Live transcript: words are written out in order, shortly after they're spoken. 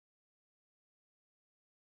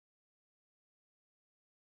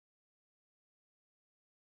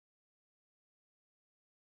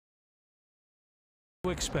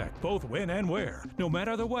Expect both when and where. No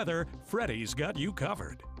matter the weather, Freddie's got you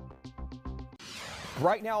covered.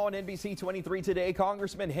 Right now on NBC 23 Today,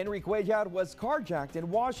 Congressman Henry Cuellar was carjacked in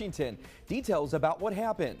Washington. Details about what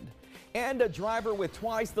happened. And a driver with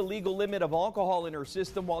twice the legal limit of alcohol in her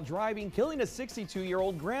system while driving, killing a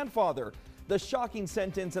 62-year-old grandfather. The shocking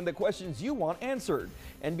sentence and the questions you want answered.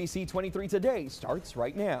 NBC 23 Today starts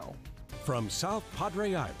right now. From South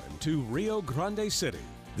Padre Island to Rio Grande City,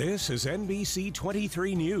 this is NBC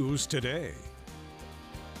 23 News Today.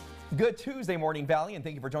 Good Tuesday morning, Valley, and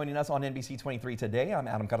thank you for joining us on NBC 23 Today. I'm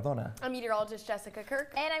Adam Cardona. I'm meteorologist Jessica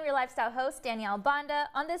Kirk. And I'm your lifestyle host, Danielle Banda,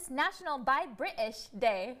 on this National Buy British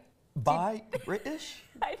Day. Buy British?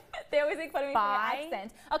 They always make fun of me for my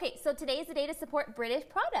accent. Okay, so today is the day to support British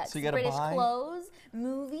products. So you gotta British buy clothes,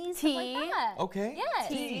 movies, stuff like that. Okay. Yeah.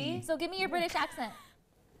 Tea. So give me your British accent.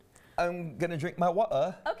 I'm gonna drink my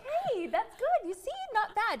water. Okay, that's good. You see,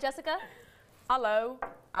 not bad, Jessica. Hello.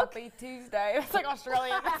 Happy Tuesday. That's like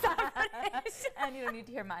Australian. And you don't need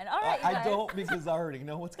to hear mine. All right, you I guys. don't, because I already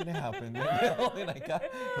know what's gonna happen. And I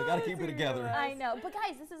gotta keep it together. I know, but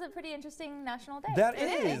guys, this is a pretty interesting national day. That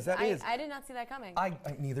is. I did not see that coming.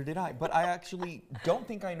 Neither did I, but I actually don't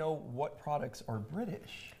think I know what products are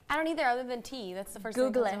British. I don't either, other than tea. That's the first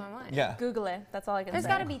Google thing it. that comes to my mind. Yeah. Google it. That's all I can There's say.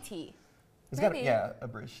 got to be tea. A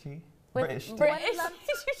British tea. British tea.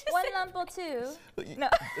 One lump or two. No.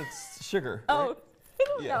 It's sugar. Oh,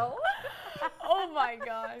 right? no. Oh my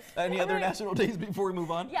gosh. Any other national days before we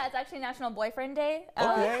move on? Yeah, it's actually National Boyfriend Day.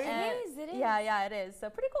 Okay. It is. Yeah, it is. So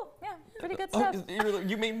pretty cool. Yeah, pretty good stuff.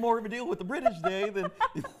 You made more of a deal with the British Day than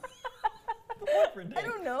the boyfriend day. I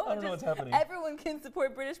don't know. I don't know what's happening. Everyone can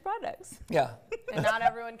support British products. Yeah. And not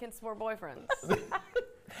everyone can support boyfriends.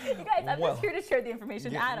 You guys, I'm just here to share the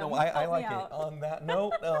information. Yeah, Adam, no, I help like me it. out. On that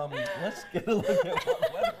note, let's get a look at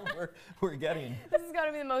what weather we're getting. This is going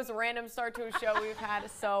to be the most random start to a show we've had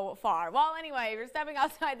so far. Well, anyway, if you're stepping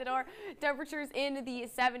outside the door, temperatures in the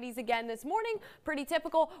 70s again this morning. Pretty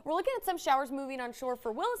typical. We're looking at some showers moving on shore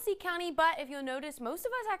for Willacy County, but if you'll notice, most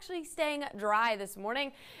of us actually staying dry this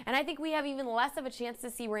morning. And I think we have even less of a chance to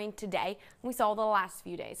see rain today than we saw the last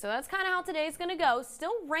few days. So that's kind of how today's going to go.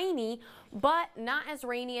 Still rainy, but not as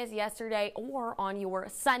rainy as yesterday or on your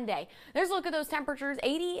Sunday. There's a look at those temperatures.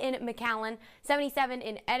 80 in McAllen, 77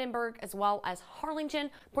 in Edinburgh, as well as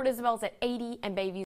Harlingen. Port Isabel's at 80 and Bayview